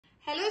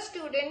Hello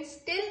students,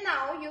 till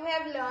now you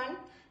have learned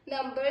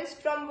numbers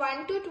from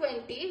 1 to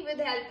 20 with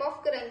help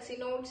of currency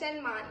notes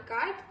and Maan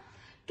card.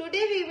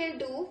 Today we will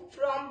do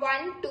from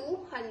 1 to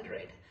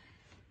 100.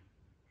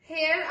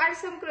 Here are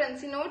some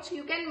currency notes.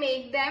 You can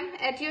make them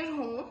at your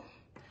home.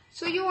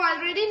 So you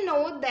already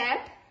know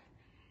that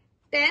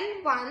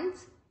 10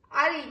 ones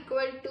are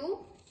equal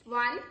to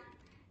 1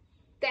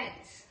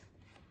 tens.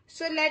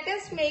 So let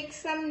us make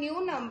some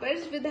new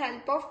numbers with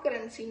help of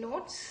currency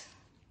notes.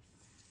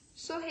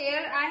 So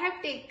here I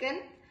have taken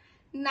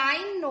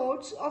 9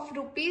 notes of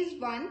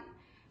 ₹1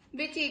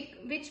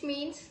 which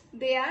means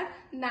they are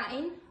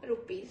 9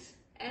 rupees.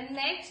 And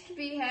next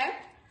we have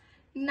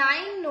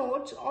 9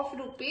 notes of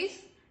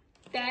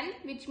 ₹10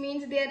 which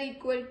means they are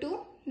equal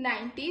to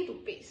 90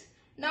 rupees.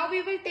 Now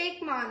we will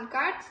take Maan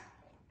cards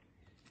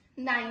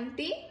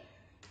 90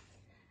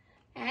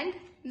 and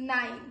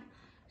 9.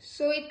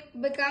 So it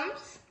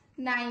becomes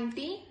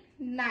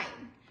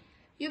 99.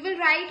 You will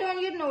write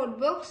on your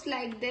notebooks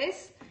like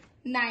this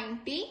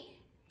 90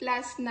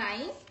 plus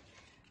 9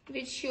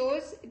 which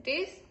shows it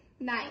is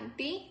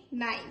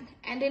 99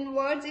 and in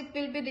words it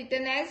will be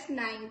written as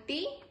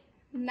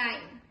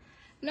 99.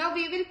 Now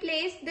we will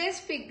place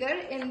this figure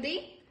in the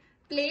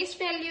place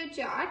value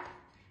chart.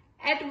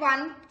 At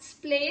ones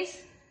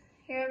place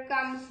here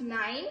comes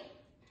 9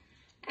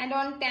 and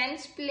on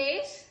tens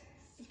place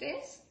it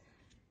is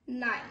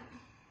 9.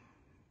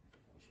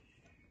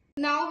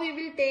 Now we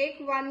will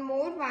take one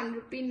more 1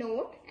 rupee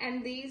note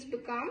and these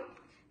become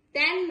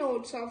 10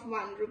 notes of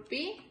 1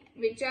 rupee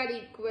which are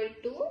equal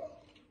to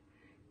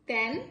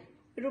 10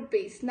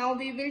 rupees. Now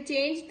we will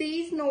change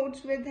these notes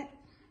with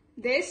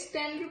this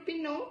 10 rupee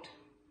note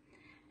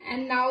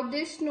and now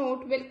this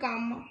note will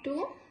come to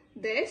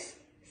this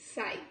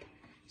side.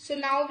 So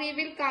now we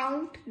will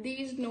count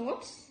these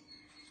notes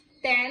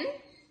 10,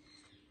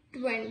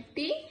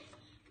 20,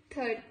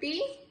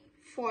 30,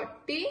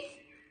 40,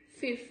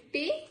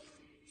 50,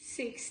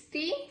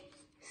 60,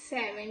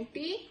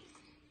 70,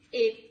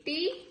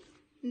 80,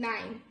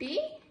 90,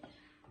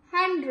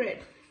 100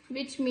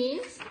 which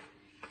means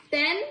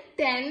 10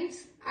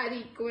 tens are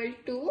equal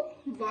to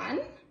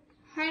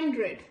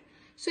 100.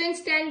 So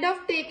instead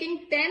of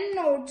taking 10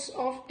 notes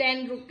of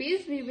 10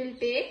 rupees, we will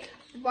take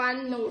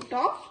one note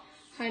of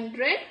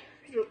 100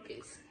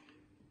 rupees.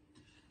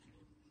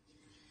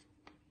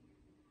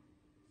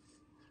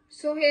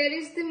 So here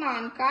is the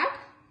Maan card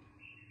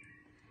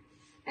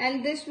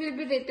and this will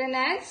be written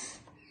as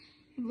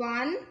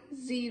 100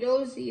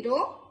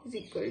 is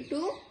equal to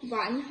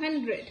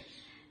 100.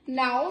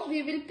 Now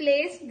we will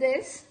place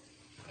this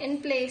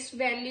in place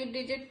value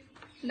digit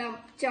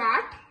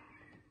chart.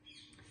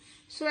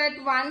 So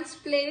at ones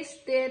place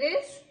there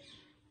is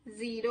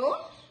 0,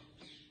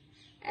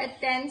 at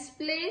tens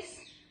place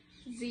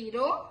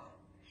 0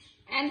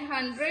 and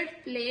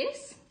 100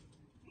 place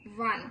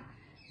 1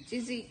 which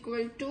is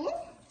equal to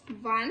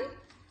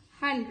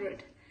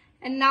 100.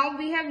 And now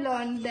we have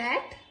learned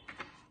that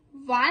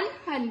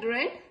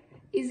 100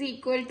 is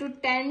equal to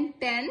 10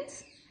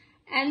 tens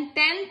and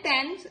 10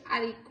 tens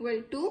are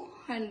equal to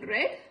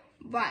 100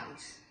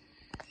 ones.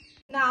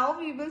 Now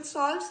we will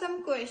solve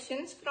some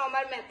questions from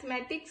our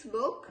mathematics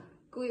book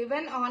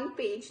given on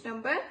page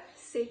number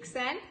 6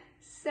 and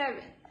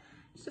 7.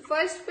 So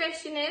first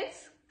question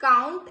is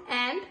count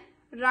and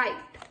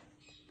write.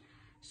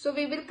 So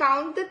we will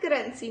count the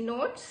currency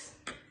notes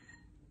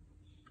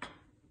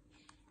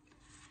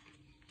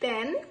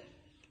 10,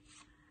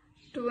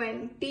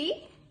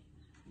 20,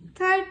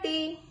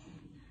 30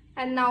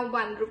 and now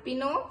 1 rupee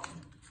note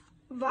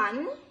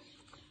 1,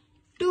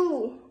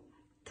 2,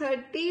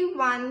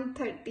 31,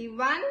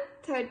 31,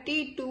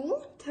 32,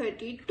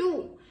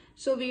 32.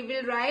 So we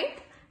will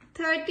write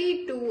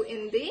 32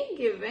 in the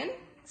given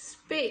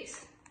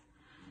space.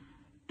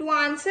 To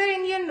answer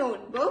in your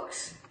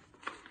notebooks,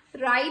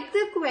 write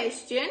the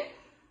question,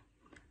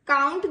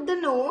 count the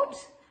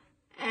notes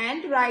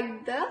and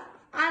write the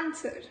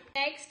answer.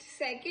 Next,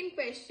 second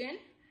question.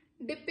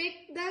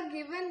 Depict the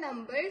given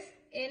numbers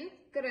in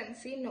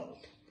currency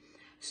note.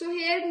 So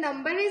here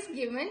number is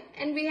given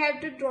and we have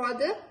to draw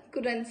the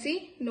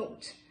currency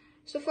notes.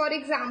 So for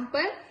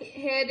example,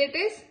 here it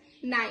is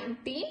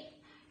 19.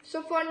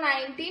 So for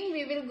 19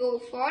 we will go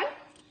for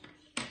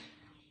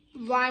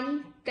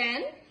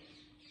 110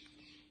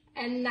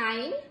 and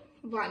 9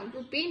 1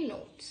 rupee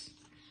notes.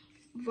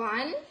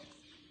 1,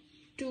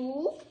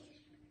 2,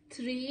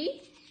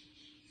 3,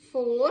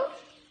 4,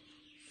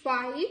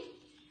 5,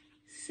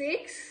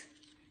 6,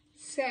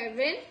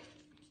 7,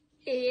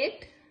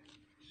 8,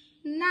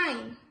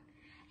 9.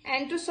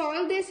 And to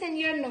solve this in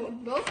your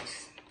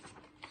notebooks,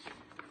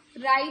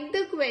 write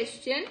the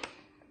question,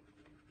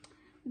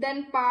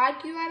 then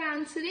part you are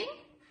answering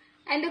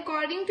and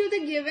according to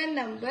the given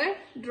number,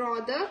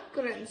 draw the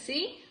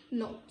currency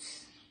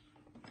notes.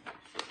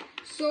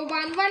 So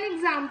one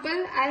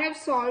example I have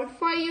solved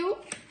for you.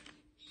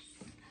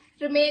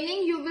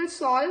 Remaining you will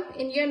solve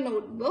in your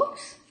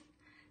notebooks.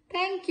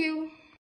 Thank you.